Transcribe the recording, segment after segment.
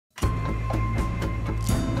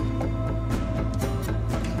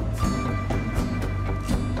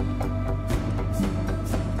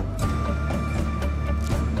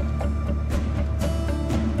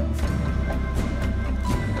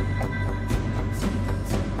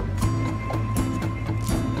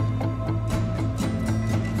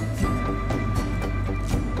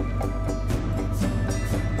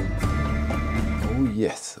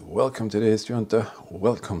welcome to the History Hunter.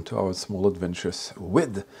 Welcome to our small adventures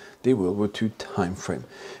with the World War II time frame.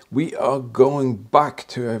 We are going back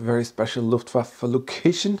to a very special Luftwaffe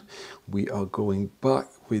location. We are going back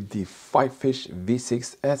with the Fifish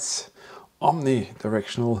V6S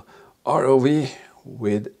Omnidirectional ROV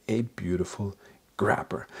with a beautiful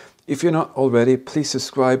grabber. If you're not already, please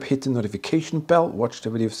subscribe, hit the notification bell, watch the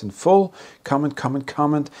videos in full, comment,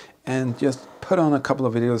 and just put on a couple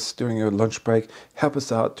of videos during your lunch break. Help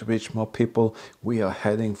us out to reach more people. We are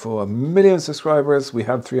heading for 1 million subscribers. We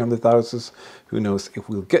have 300,000. Who knows if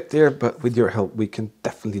we'll get there, but with your help, we can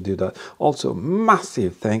definitely do that. Also,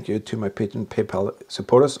 massive thank you to my Patreon PayPal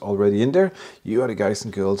supporters already in there. You are the guys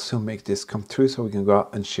and girls who make this come true so we can go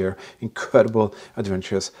out and share incredible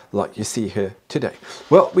adventures like you see here today.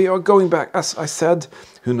 Well, we are going back, as I said.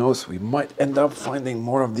 Who knows, we might end up finding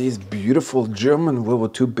more of these beautiful German World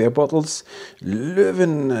War II beer bottles.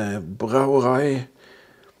 Löwen Brauerei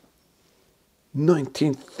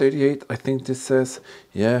 1938, I think this says.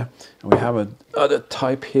 Yeah, and we have another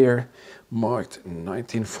type here marked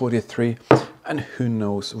 1943, and who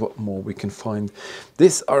knows what more we can find.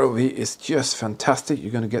 This ROV is just fantastic.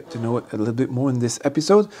 You're going to get to know it a little bit more in this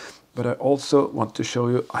episode, but I also want to show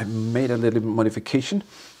you I made a little modification.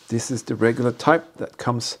 This is the regular type that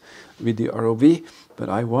comes with the ROV, but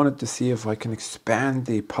I wanted to see if I can expand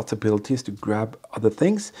the possibilities to grab other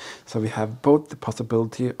things. So we have both the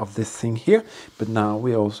possibility of this thing here, but now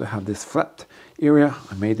we also have this flat area.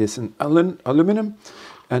 I made this in aluminum,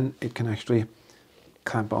 and it can actually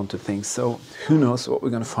clamp onto things. So who knows what we're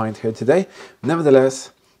going to find here today.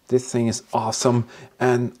 Nevertheless, this thing is awesome,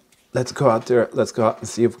 and let's go out there. Let's go out and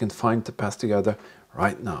see if we can find the pass together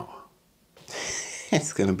right now.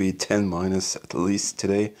 It's gonna be 10 minus at least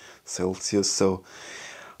today, Celsius, so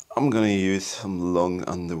I'm gonna use some long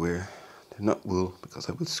underwear. They're not wool because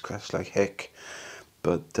I would scratch like heck,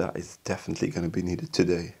 but it's definitely gonna be needed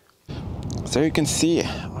today. So you can see,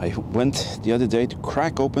 I went the other day to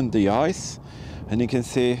crack open the ice, and you can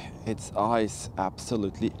see it's ice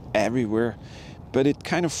absolutely everywhere, but it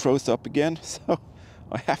kind of froze up again, so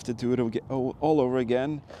I have to do it all over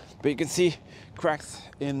again. But you can see cracks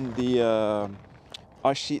in the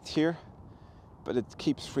ice sheet here, but it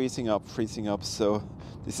keeps freezing up, so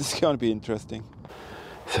this is going to be interesting.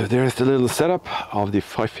 So there's the little setup of the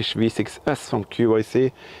Fifish V6S from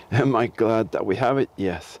QYSea. Am I glad that we have it?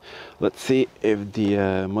 Yes. Let's see if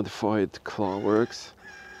the modified claw works.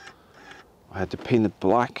 I had to paint it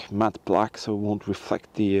black, matte black, so it won't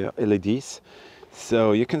reflect the LEDs.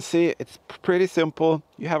 So you can see it's pretty simple.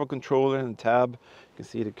 You have a controller and a tab. You can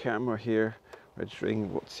see the camera here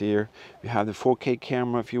registering what's here. You have the 4K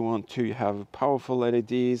camera if you want to. You have powerful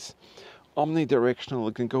LEDs, omnidirectional,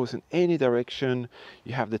 it can go in any direction.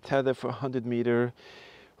 You have the tether for 100 meter.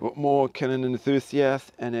 What more can an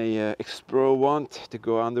enthusiast and a explorer want to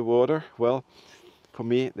go underwater? Well, for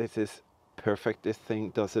me this is perfect. This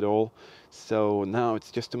thing does it all. So now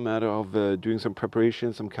it's just a matter of doing some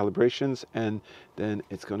preparation, some calibrations, and then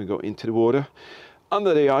it's going to go into the water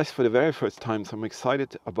under the ice for the very first time. So I'm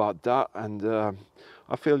excited about that, and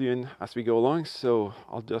I'll fill you in as we go along. So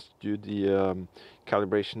I'll just do the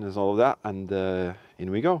calibration and all of that, and in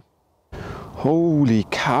we go. Holy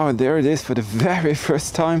cow, there it is for the very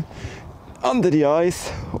first time under the ice.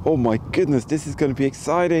 Oh my goodness, this is going to be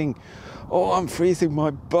exciting. Oh, I'm freezing my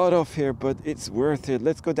butt off here, but it's worth it.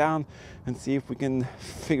 Let's go down and see if we can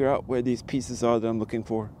figure out where these pieces are that I'm looking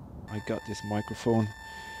for. I got this microphone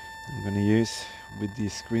I'm going to use with the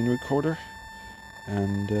screen recorder,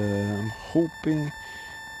 and I'm hoping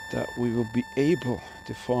that we will be able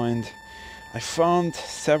to find. I found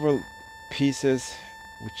several pieces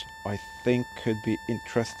which I think could be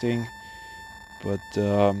interesting, but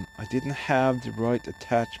I didn't have the right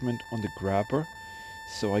attachment on the grabber,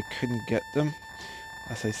 so I couldn't get them.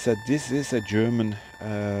 As I said, this is a German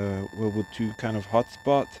World War II kind of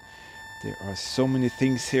hotspot. There are so many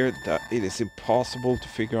things here that it is impossible to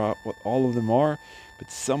figure out what all of them are,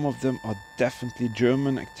 but some of them are definitely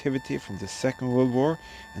German activity from the Second World War,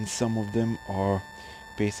 and some of them are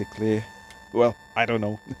basically, well, I don't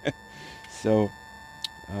know. So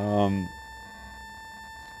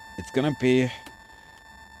it's gonna be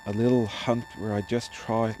a little hunt where I just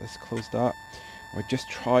try, let's close that, where I just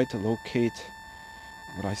try to locate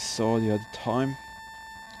what I saw the other time.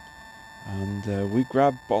 And we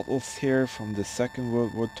grabbed bottles here from the Second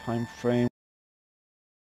World War time frame.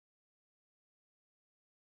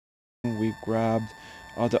 We grabbed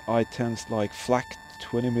other items like flak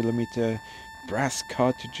 20mm brass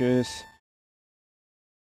cartridges.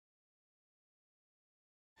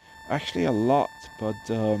 Actually a lot, but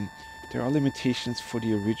there are limitations for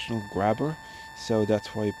the original grabber. so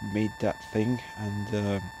that's why I made that thing,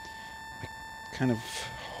 and I kind of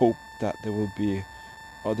hope that there will be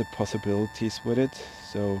other possibilities with it,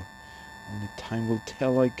 so only time will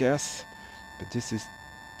tell, I guess. But this is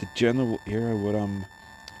the general area where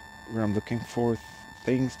I'm looking for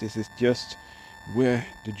things. This is just where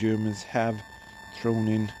the Germans have thrown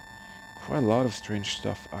in quite a lot of strange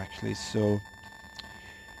stuff, actually. So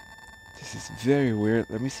this is very weird.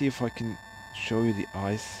 Let me see if I can show you the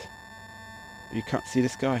ice. You can't see the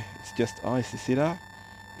sky, it's just ice. You see that?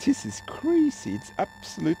 This is crazy. It's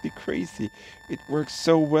absolutely crazy. It works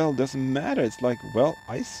so well, doesn't matter. It's like, well,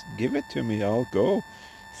 ice, give it to me, I'll go.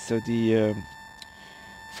 So the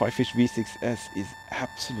Fifish V6S is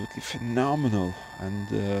absolutely phenomenal, and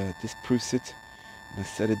this proves it. And I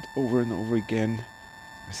said it over and over again.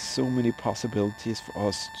 There's so many possibilities for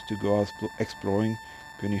us to go out exploring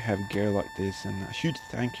when you have gear like this. And a huge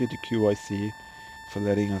thank you to QYSea for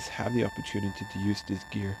letting us have the opportunity to use this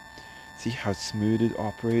gear. See how smooth it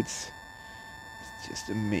operates? It's just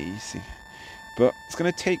amazing. But it's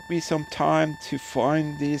gonna take me some time to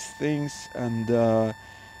find these things, and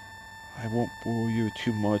I won't bore you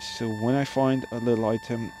too much. So when I find a little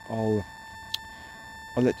item, I'll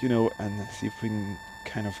let you know and see if we can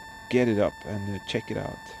kind of get it up and check it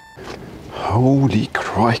out. Holy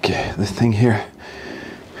crikey, this thing here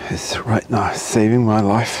is right now saving my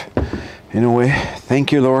life in a way.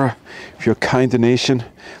 Thank you, Laura, for your kind donation.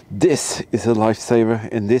 This is a lifesaver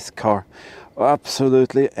in this car,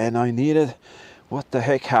 absolutely, and I need it. What the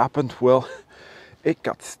heck happened? Well, it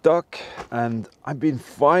got stuck and I've been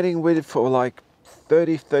fighting with it for like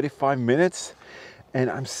 30-35 minutes, and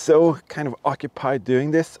I'm so kind of occupied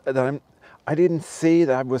doing this that I didn't see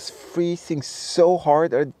that I was freezing so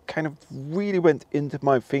hard that it kind of really went into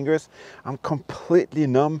my fingers. I'm completely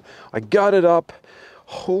numb. I got it up.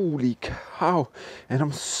 Holy cow. And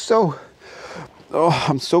I'm so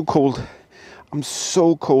cold. I'm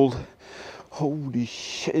so cold. Holy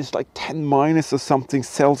shit, it's like 10 minus or something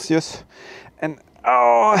Celsius. And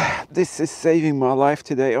oh, this is saving my life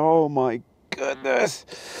today. Oh my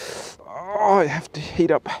goodness. Oh, I have to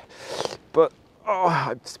heat up. But oh,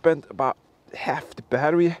 I've spent about half the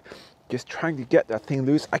battery just trying to get that thing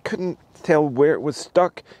loose. I couldn't tell where it was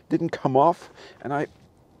stuck, didn't come off, and I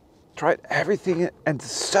tried everything and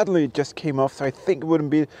suddenly it just came off. So I think it wouldn't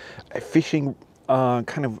be a fishing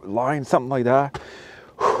kind of line, something like that.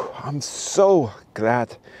 Whew, I'm so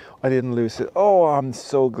glad I didn't lose it. Oh, I'm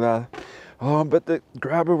so glad. But the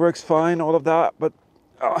grabber works fine, all of that, but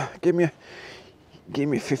give me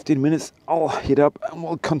 15 minutes, I'll heat up and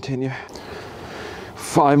we'll continue.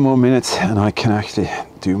 5 more minutes and I can actually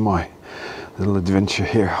do my little adventure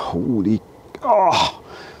here. Holy, oh,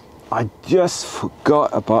 I just forgot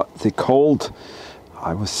about the cold.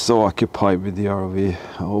 I was so occupied with the ROV.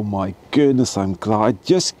 Oh my goodness, I'm glad I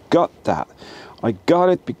just got that. I got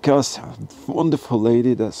it because a wonderful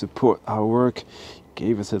lady that support our work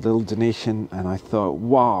gave us a little donation, and I thought,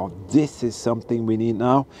 wow, this is something we need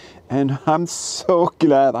now. And I'm so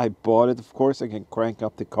glad I bought it. Of course I can crank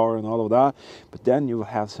up the car and all of that, but then you will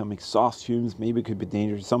have some exhaust fumes, maybe it could be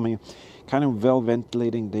dangerous, something kind of well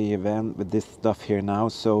ventilating the event with this stuff here now.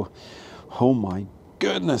 So oh my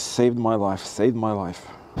goodness, saved my life.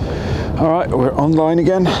 All right, we're online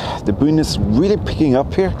again. The wind is really picking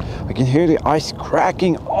up here. I can hear the ice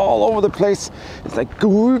cracking all over the place. It's like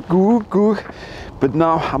goo goo goo. But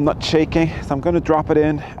now I'm not shaking, so I'm going to drop it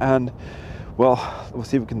in and, well, we'll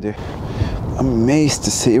see what we can do. I'm amazed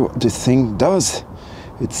to see what this thing does.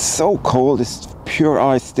 It's so cold, it's pure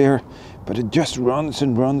ice there, but it just runs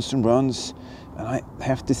and runs and runs. And I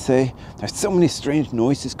have to say, there's so many strange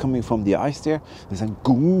noises coming from the ice there. There's a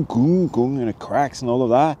goong, goong, goong, and it cracks and all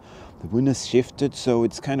of that. The wind has shifted, so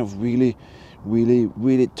it's kind of really, really,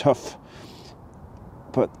 really tough.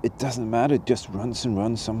 But it doesn't matter, it just runs and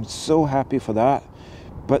runs. I'm so happy for that.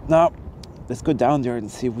 But now, let's go down there and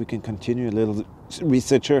see if we can continue a little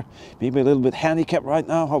researcher. Maybe a little bit handicapped right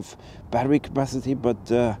now of battery capacity, but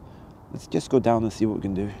let's just go down and see what we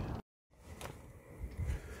can do.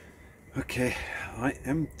 Okay, I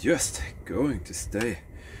am just going to stay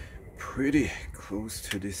pretty close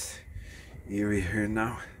to this area here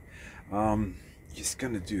now. Just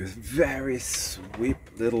gonna do a very sweep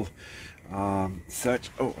little search.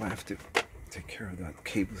 Oh, I have to take care of that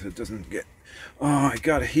cable so it doesn't get, oh, I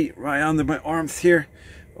got heat right under my arms here.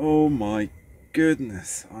 Oh my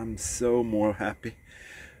goodness, I'm so more happy.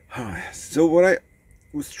 So what I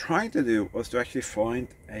was trying to do was to actually find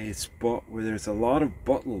a spot where there's a lot of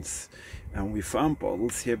bottles, and we found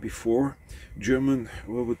bottles here before, German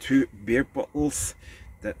World War II beer bottles.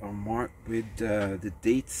 that are marked with the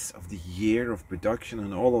dates of the year of production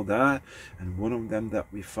and all of that, and one of them that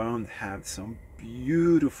we found had some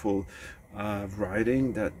beautiful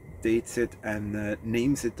writing that dates it and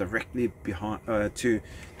names it directly behind to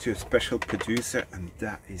a special producer, and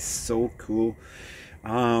that is so cool.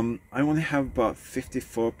 I only have about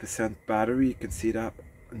 54% battery. You can see that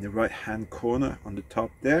in the right hand corner on the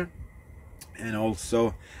top there. And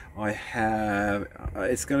also I have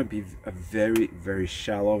it's gonna be a very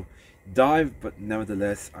shallow dive, but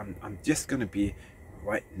nevertheless I'm just gonna be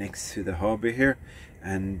right next to the harbor here,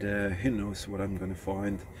 and who knows what I'm gonna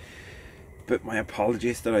find. But my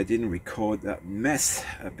apologies that I didn't record that mess,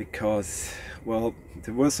 because well,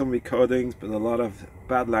 there were some recordings but a lot of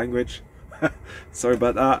bad language. Sorry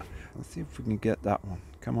about that. Let's see if we can get that one.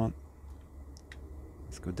 Come on,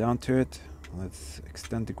 let's go down to it. Let's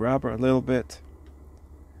extend the grabber a little bit.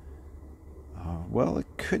 Well, it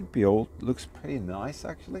could be old. Looks pretty nice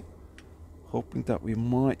actually. Hoping that we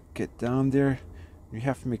might get down there. You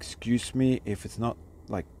have to excuse me if it's not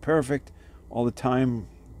like perfect all the time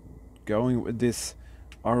going with this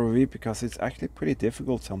ROV, because it's actually pretty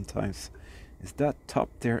difficult sometimes. Is that top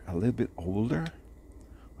there a little bit older?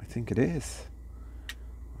 I think it is.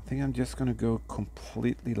 I think I'm just gonna go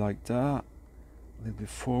completely like that, a little bit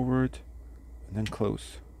forward and then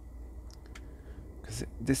close, because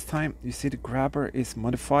this time you see the grabber is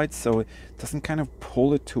modified so it doesn't kind of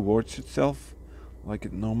pull it towards itself like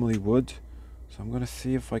it normally would. So I'm gonna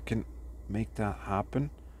see if I can make that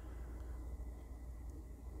happen.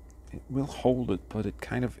 It will hold it, but it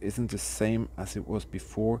kind of isn't the same as it was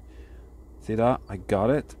before. See that? I got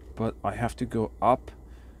it, but I have to go up,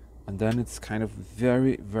 and then it's kind of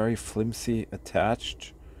very flimsy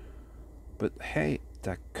attached. But hey,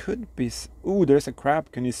 that could be... Ooh, there's a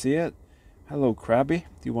crab. Can you see it? Hello, crabby.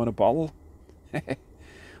 Do you want a bottle?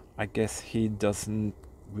 I guess he doesn't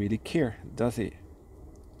really care, does he?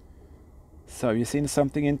 So, you seen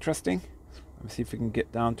something interesting? Let me see if we can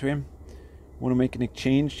get down to him. Want to make an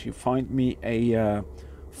exchange? You find me a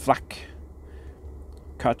flak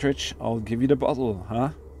cartridge, I'll give you the bottle, huh?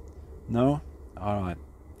 No? Alright.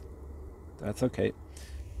 That's okay.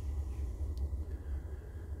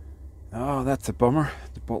 Oh, that's a bummer.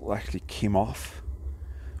 The bottle actually came off.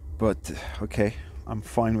 But, okay, I'm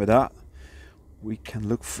fine with that. We can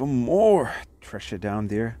look for more treasure down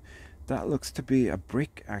there. That looks to be a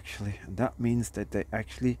brick, actually. And that means that they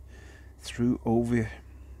actually threw over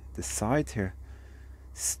the side here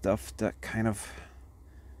stuff that kind of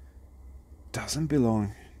doesn't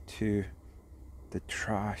belong to the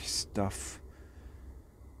trash stuff.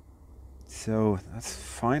 So, that's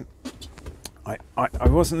fine. I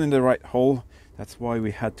wasn't in the right hole. That's why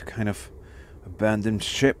we had to kind of abandon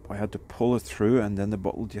ship. I had to pull it through and then the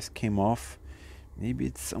bottle just came off. Maybe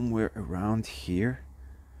it's somewhere around here.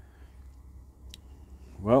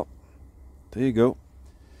 Well, there you go.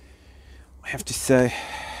 I have to say,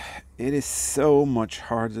 it is so much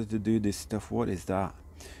harder to do this stuff. What is that?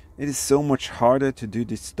 It is so much harder to do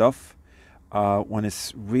this stuff when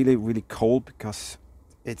it's really cold, because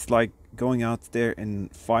it's like going out there in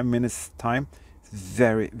 5 minutes time. It's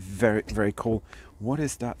very cold. What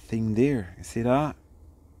is that thing there? You see that?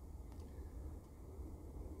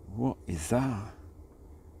 What is that?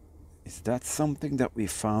 Is that something that we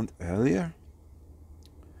found earlier?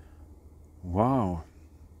 Wow.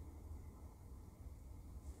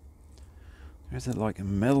 There's like a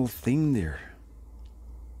metal thing there.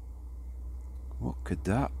 What could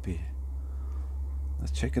that be?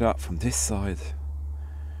 Let's check it out from this side.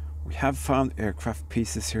 We have found aircraft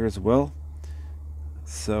pieces here as well.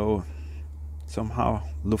 So somehow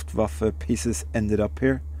Luftwaffe pieces ended up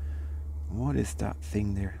here. What is that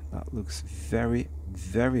thing there? That looks very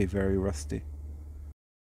rusty.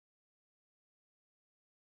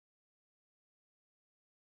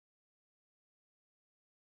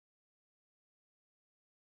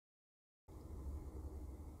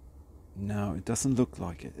 No, it doesn't look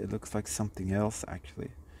like it. It looks like something else,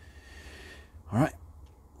 actually. Alright,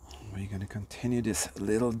 we're gonna continue this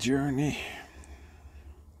little journey.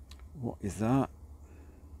 What is that?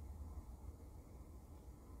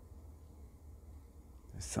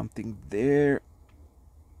 There's something there.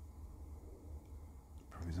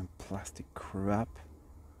 Probably some plastic crap.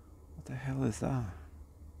 What the hell is that?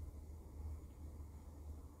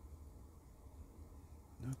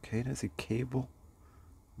 Okay, there's a cable.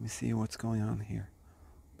 Let me see what's going on here.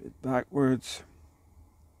 A bit backwards.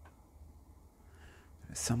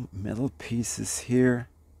 There's some metal pieces here.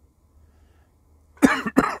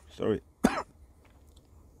 Sorry. Don't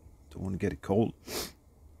want to get it cold.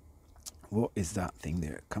 What is that thing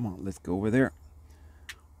there? Come on, let's go over there.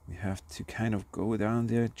 We have to kind of go down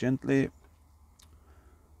there gently.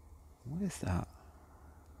 What is that?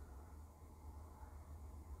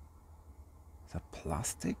 Is that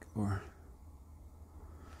plastic or?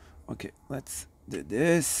 Okay, let's do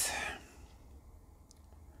this.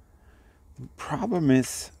 The problem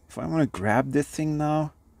is, if I want to grab this thing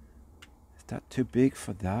now, is that too big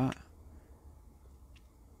for that?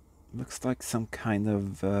 Looks like some kind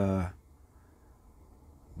of,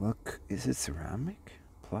 look, is it ceramic?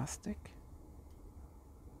 Plastic?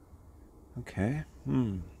 Okay,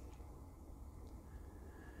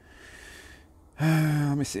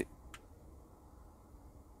 let me see.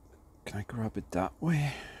 Can I grab it that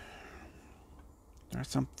way? There's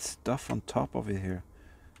some stuff on top of it here.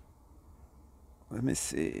 Let me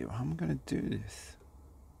see, how am I gonna do this?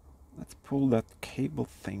 Let's pull that cable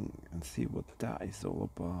thing and see what that is all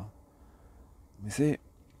about. Let me see.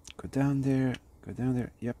 Go down there,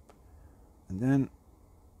 yep. And then,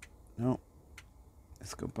 no.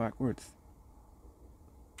 Let's go backwards.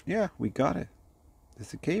 Yeah, we got it.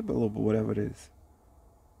 There's a cable or whatever it is.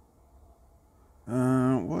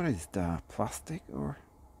 What is that? Plastic or?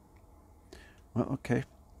 Well, okay.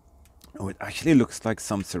 Oh, it actually looks like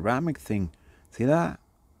some ceramic thing. See that?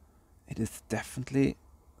 It is definitely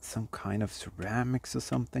some kind of ceramics or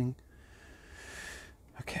something.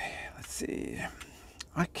 Okay, let's see.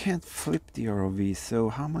 I can't flip the ROV, so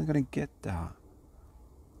how am I gonna get that?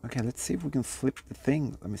 Okay, let's see if we can flip the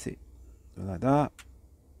thing. Let me see. Do like that.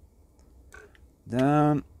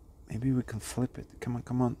 Down. Maybe we can flip it. Come on,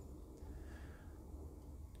 come on.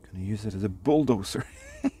 Gonna use it as a bulldozer.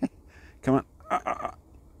 Come on.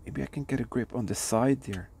 Maybe I can get a grip on the side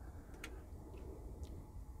there.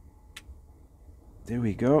 There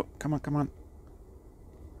we go. Come on, come on.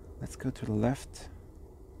 Let's go to the left.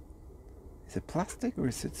 Is it plastic or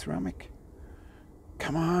is it ceramic?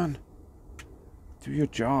 Come on. Do your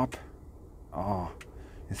job. Oh,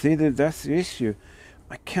 you see, that's the issue.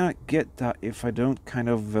 I can't get that if I don't kind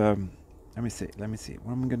of... let me see.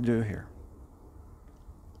 What am I going to do here?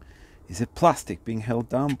 Is it plastic being held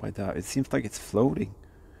down by that? It seems like it's floating.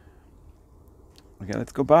 Okay,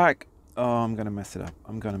 let's go back. Oh, I'm going to mess it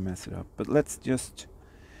up. But let's just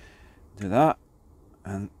do that.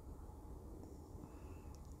 And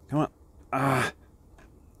come on.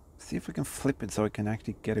 See if we can flip it so I can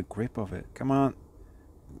actually get a grip of it. Come on.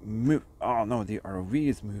 Move. Oh no, the ROV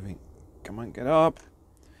is moving. Come on, get up.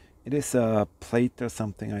 It is a plate or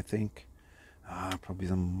something, I think. Probably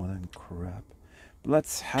some modern crap. But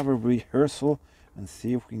let's have a rehearsal and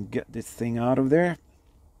see if we can get this thing out of there.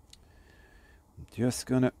 I'm just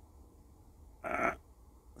gonna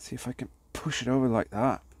see if I can push it over like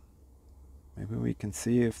that. Maybe we can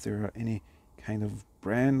see if there are any kind of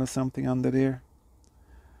brand or something under there.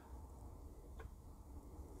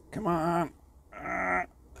 Come on.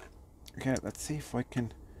 Okay, let's see if I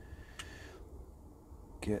can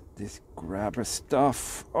get this grabber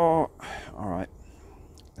stuff. Oh, all right.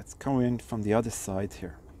 Let's come in from the other side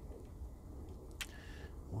here.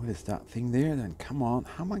 What is that thing there then? Come on.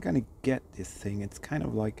 How am I going to get this thing? It's kind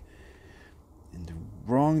of like in the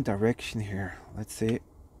wrong direction here. Let's see.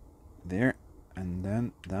 There. And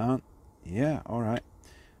then down. Yeah, all right.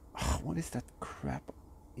 Oh, what is that crap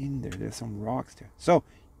in there? There's some rocks there. So,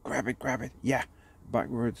 grab it. Yeah.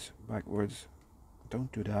 Backwards.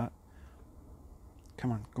 Don't do that.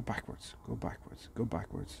 Come on, go backwards. Oh,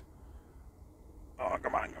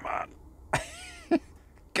 come on.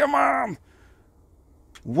 Come on.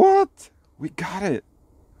 What? We got it.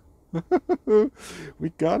 We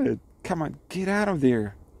got it. Come on, get out of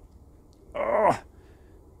there. Oh,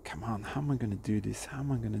 come on. How am I going to do this?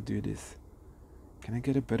 Can I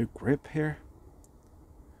get a better grip here?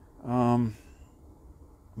 I'm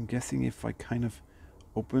guessing if I kind of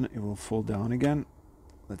open it will fall down again.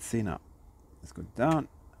 Let's see now. Let's go down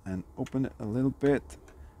and open it a little bit.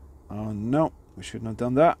 Oh no, we shouldn't have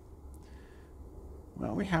done that.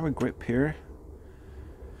 Well, we have a grip here.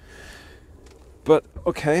 But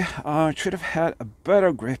okay, I should have had a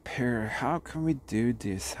better grip here. How can we do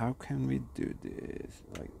this?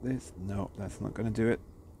 Like this? No, that's not gonna do it.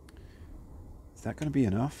 Is that gonna be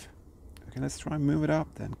enough? Okay, let's try and move it up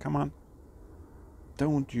then. Come on.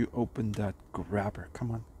 Don't you open that grabber. Come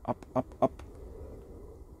on. Up.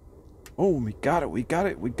 Oh, we got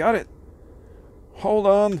it. Hold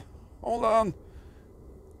on.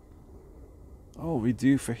 Oh, we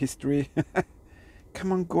do for history.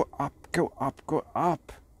 Come on, go up.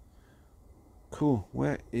 Cool.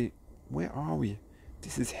 Where are we?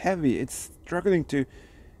 This is heavy. It's struggling to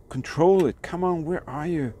control it. Come on, where are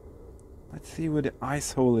you? Let's see where the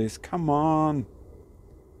ice hole is. Come on.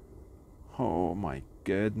 Oh my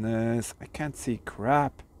goodness. I can't see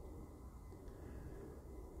crap.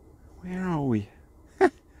 Where are we?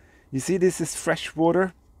 You see, this is fresh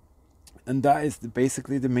water, and that is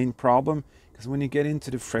basically the main problem, because when you get into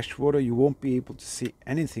the fresh water you won't be able to see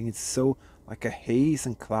anything. It's so like a haze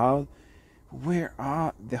and cloud. Where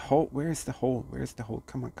are the hole? Where is the hole? Where is the hole?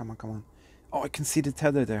 Come on, come on, come on. Oh, I can see the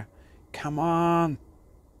tether there. Come on.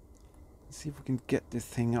 Let's see if we can get this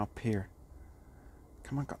thing up here.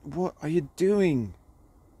 Come on, what are you doing?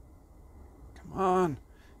 Come on.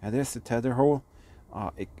 Yeah, there's the tether hole.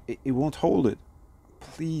 It won't hold it.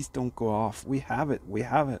 Please don't go off. We have it. We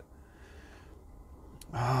have it.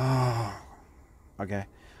 Oh, okay.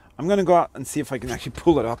 I'm gonna go out and see if I can actually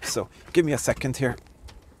pull it up. So give me a second here.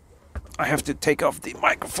 I have to take off the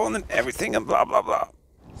microphone and everything and blah blah blah.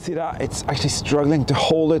 See that? It's actually struggling to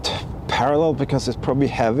hold it parallel because it's probably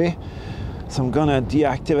heavy. So I'm gonna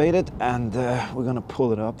deactivate it and we're gonna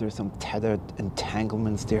pull it up. There's some tethered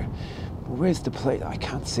entanglements there. Where's the plate? I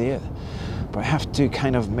can't see it. But I have to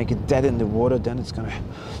kind of make it dead in the water, then it's gonna,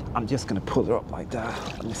 I'm just gonna pull it up like that.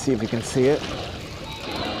 Let me see if you can see it.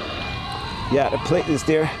 Yeah, the plate is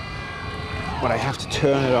there, but I have to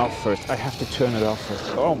turn it off first. I have to turn it off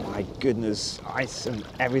first. Oh my goodness, ice and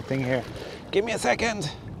everything here. Give me a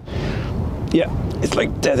second. Yeah, it's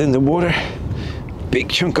like dead in the water. Big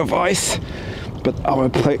chunk of ice, but our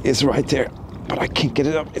plate is right there. But I can't get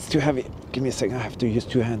it up, it's too heavy. Give me a second, I have to use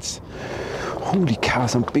two hands. Holy cow,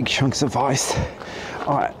 some big chunks of ice.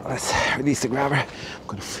 All right, let's release the grabber. I'm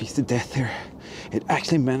gonna freeze to death here. It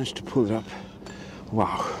actually managed to pull it up.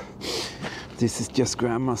 Wow. This is just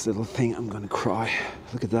grandma's little thing. I'm gonna cry.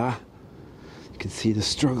 Look at that. You can see the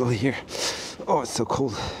struggle here. Oh, it's so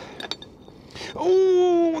cold.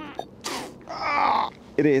 Oh,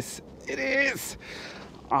 it is. It is.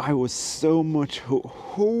 I was so much.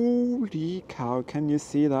 Holy cow, can you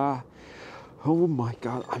see that? Oh my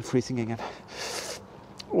God, I'm freezing again.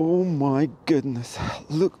 Oh my goodness,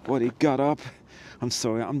 look what it got up. I'm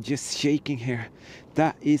sorry, I'm just shaking here.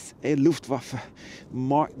 That is a Luftwaffe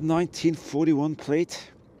 1941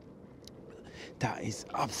 plate. That is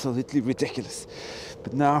absolutely ridiculous.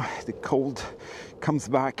 But now the cold comes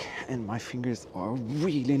back and my fingers are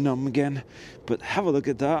really numb again. But have a look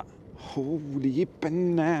at that. Holy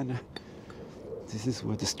banana. This is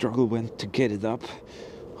where the struggle went to get it up.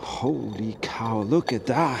 Holy cow, look at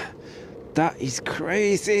that. That is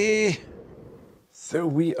crazy. So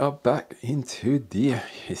we are back into the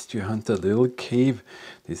History Hunter little cave.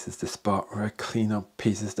 This is the spot where I clean up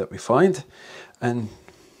pieces that we find. And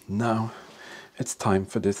now it's time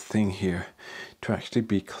for this thing here to actually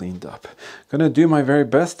be cleaned up. I'm gonna do my very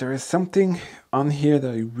best. There is something on here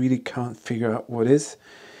that I really can't figure out what is.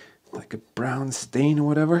 Like a brown stain or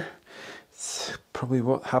whatever. It's probably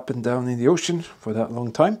what happened down in the ocean for that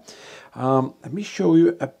long time. Let me show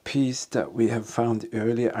you a piece that we have found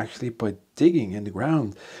earlier actually by digging in the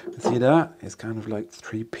ground. See that? It's kind of like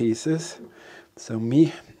 3 pieces. So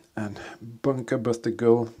me and Bunker Buster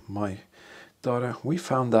Girl, my daughter, we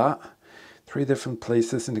found that 3 different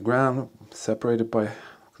places in the ground, separated by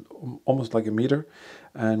almost like a meter,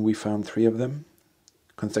 and we found 3 of them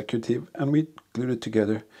consecutive, and we glued it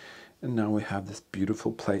together. And now we have this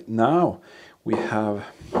beautiful plate. Now we have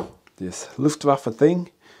this Luftwaffe thing.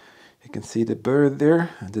 You can see the bird there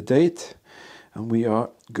and the date. And we are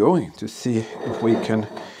going to see if we can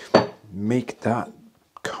make that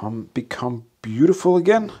become beautiful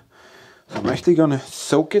again. So I'm actually going to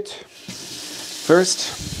soak it first.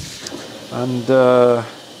 And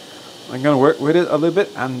I'm going to work with it a little bit.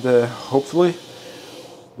 And hopefully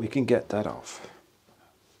we can get that off.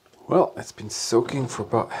 Well, it's been soaking for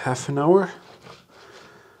about half an hour,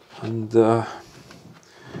 and it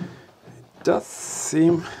does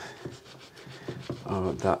seem,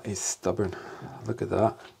 oh, that is stubborn. Look at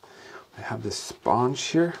that. I have this sponge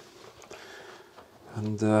here,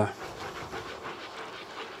 and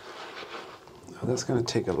that's going to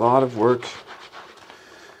take a lot of work.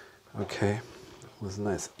 Okay, it wasn't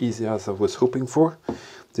as easy as I was hoping for.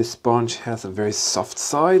 This sponge has a very soft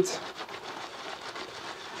side.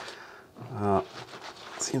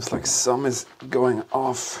 Seems like some is going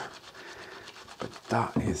off, but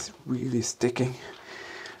that is really sticking.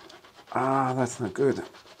 Ah, that's not good.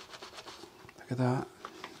 Look at that.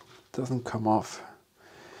 Doesn't come off.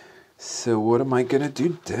 So what am I gonna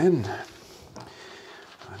do then?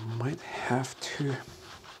 I might have to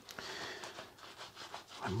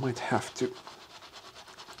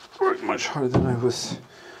work much harder than I was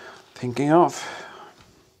thinking of.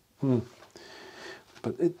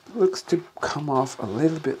 But it looks to come off a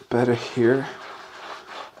little bit better here.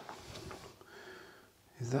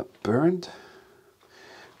 Is that burned?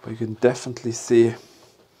 But you can definitely see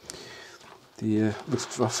the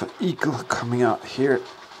Luftwaffe eagle coming out here.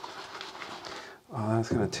 Oh, that's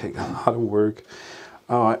gonna take a lot of work.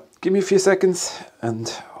 All right, give me a few seconds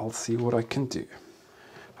and I'll see what I can do.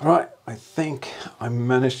 All right, I think I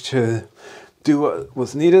managed to do what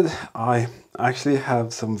was needed. I actually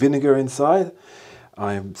have some vinegar inside.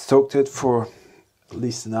 I soaked it for at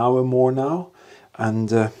least an hour more now.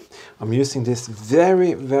 And I'm using this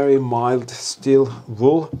very, very mild steel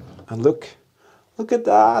wool. And look at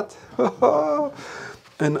that.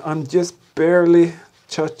 And I'm just barely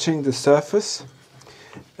touching the surface.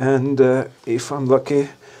 And if I'm lucky,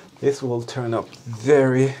 this will turn up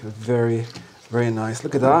very, very, very nice.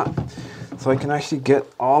 Look at that. So I can actually get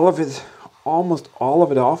all of it, almost all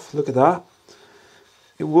of it off. Look at that.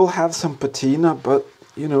 It will have some patina, but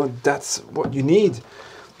you know, that's what you need.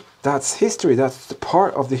 That's history. That's the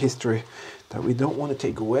part of the history that we don't want to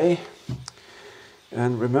take away.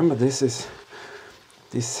 And remember, this is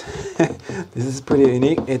this is pretty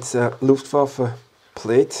unique. It's a Luftwaffe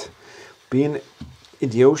plate, being in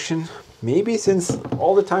the ocean, maybe since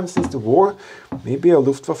all the time since the war. Maybe a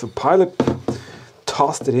Luftwaffe pilot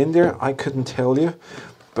tossed it in there. I couldn't tell you,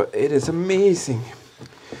 but it is amazing.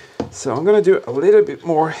 So I'm gonna do a little bit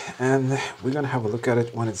more, and we're gonna have a look at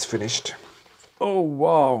it when it's finished. Oh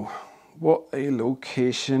wow, what a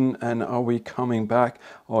location. And are we coming back?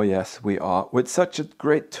 Oh yes, we are. With such a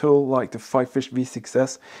great tool like the Fifish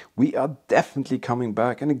V6S, we are definitely coming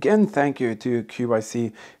back. And again, thank you to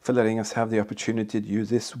QYSea for letting us have the opportunity to use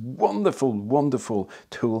this wonderful, wonderful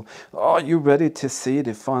tool. Are you ready to see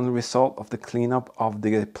the final result of the cleanup of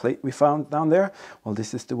the plate we found down there? Well,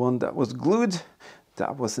 this is the one that was glued.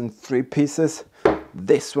 That was in 3 pieces.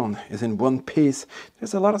 This one is in 1 piece.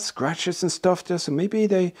 There's a lot of scratches and stuff there, so maybe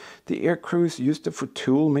the air crews used it for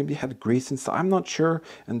tool, maybe had grease inside, I'm not sure.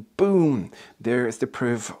 And boom, there is the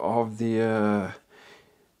proof of the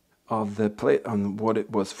plate and what it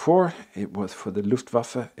was for. It was for the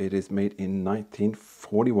Luftwaffe. It is made in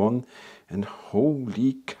 1941, and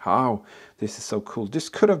holy cow, this is so cool. This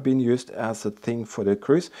could have been used as a thing for the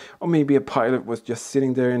cruise, or maybe a pilot was just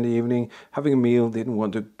sitting there in the evening having a meal, didn't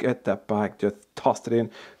want to get that back, just tossed it in.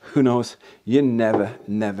 Who knows? You never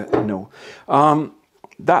know.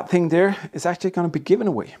 That thing there is actually going to be given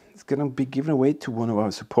away. It's going to be given away to one of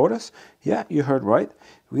our supporters. Yeah, you heard right.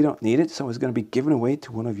 We don't need it, so it's going to be given away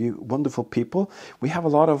to one of you wonderful people. We have a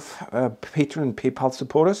lot of Patreon and PayPal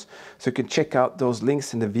supporters, so you can check out those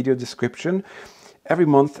links in the video description. Every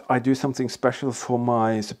month I do something special for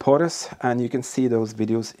my supporters, and you can see those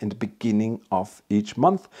videos in the beginning of each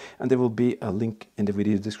month, and there will be a link in the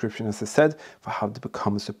video description, as I said, for how to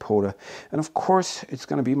become a supporter. And of course, it's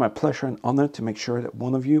going to be my pleasure and honor to make sure that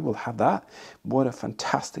one of you will have that. What a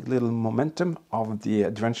fantastic little momentum of the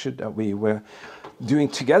adventure that we were doing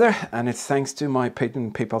together, and it's thanks to my Patreon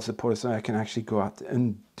and PayPal supporters that I can actually go out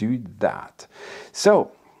and do that.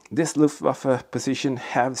 So this Luftwaffe position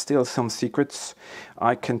have still some secrets.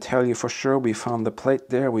 I can tell you for sure, we found the plate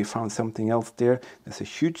there, we found something else there. There's a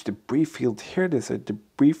huge debris field here, there's a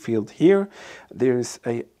debris field here. There's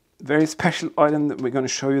a very special item that we're going to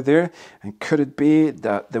show you there. And could it be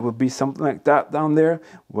that there will be something like that down there?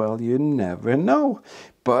 Well, you never know.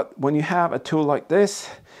 But when you have a tool like this,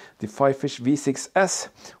 the Fifish V6S,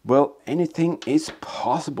 well, anything is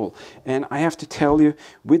possible. And I have to tell you,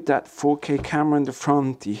 with that 4K camera in the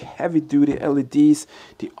front, the heavy-duty LEDs,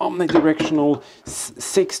 the omnidirectional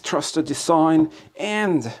 6-thruster design,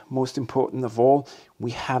 and most important of all,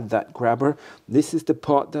 we have that grabber. This is the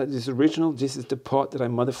part that is original. This is the part that I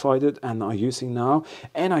modified it and are using now.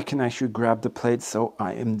 And I can actually grab the plate, so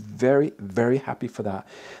I am very, very happy for that.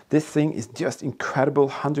 This thing is just incredible,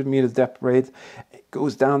 100-meter depth rate.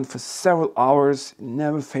 Goes down for several hours,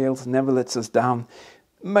 never fails, never lets us down.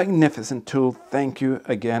 Magnificent tool. Thank you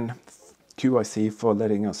again, QYSea, for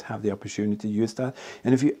letting us have the opportunity to use that.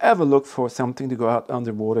 And if you ever look for something to go out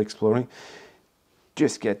underwater exploring,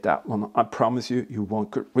 just get that one. I promise you, you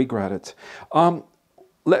won't regret it.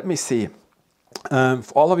 Let me see.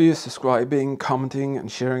 For all of you subscribing, commenting and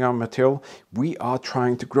sharing our material, we are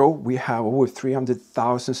trying to grow. We have over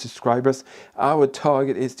 300,000 subscribers. Our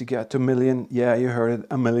target is to get to 1 million. Yeah, you heard it,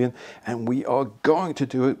 1 million. And we are going to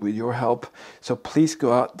do it with your help. So please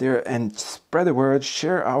go out there and spread the word,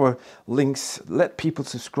 share our links, let people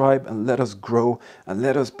subscribe and let us grow and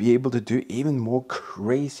let us be able to do even more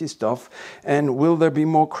crazy stuff. And will there be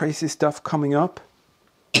more crazy stuff coming up?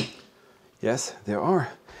 Yes, there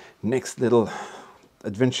are. Next little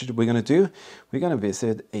adventure that we're going to do, we're going to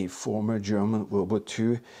visit a former German World War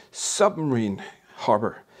II submarine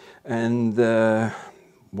harbor. And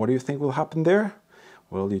what do you think will happen there?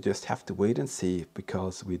 Well, you just have to wait and see,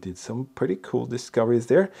 because we did some pretty cool discoveries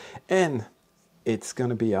there. And it's going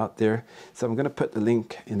to be out there. So I'm going to put the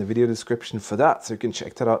link in the video description for that, so you can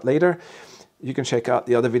check that out later. You can check out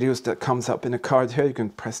the other videos that comes up in the card here. You can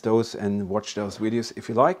press those and watch those videos if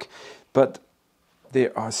you like. But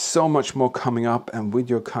there are so much more coming up, and with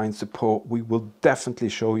your kind support, we will definitely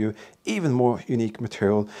show you even more unique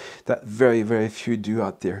material that very, very few do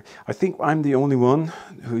out there. I think I'm the only one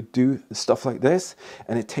who do stuff like this,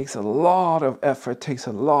 and it takes a lot of effort, takes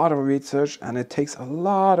a lot of research, and it takes a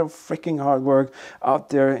lot of freaking hard work out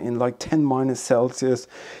there in like 10-Celsius.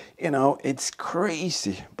 You know, it's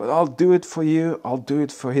crazy, but I'll do it for you. I'll do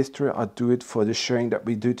it for history. I'll do it for the sharing that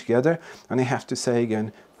we do together. And I have to say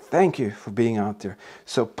again, thank you for being out there.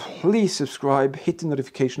 So please subscribe, hit the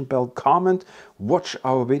notification bell, comment, watch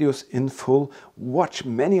our videos in full, watch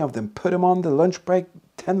many of them, put them on the lunch break,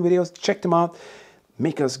 10 videos, check them out,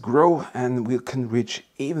 make us grow, and we can reach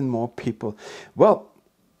even more people. Well,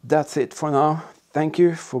 that's it for now. Thank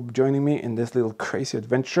you for joining me in this little crazy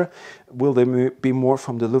adventure. Will there be more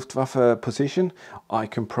from the Luftwaffe position? I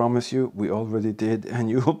can promise you we already did, and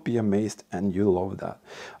you'll be amazed and you'll love that.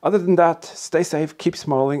 Other than that, stay safe, keep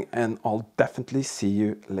smiling, and I'll definitely see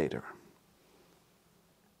you later.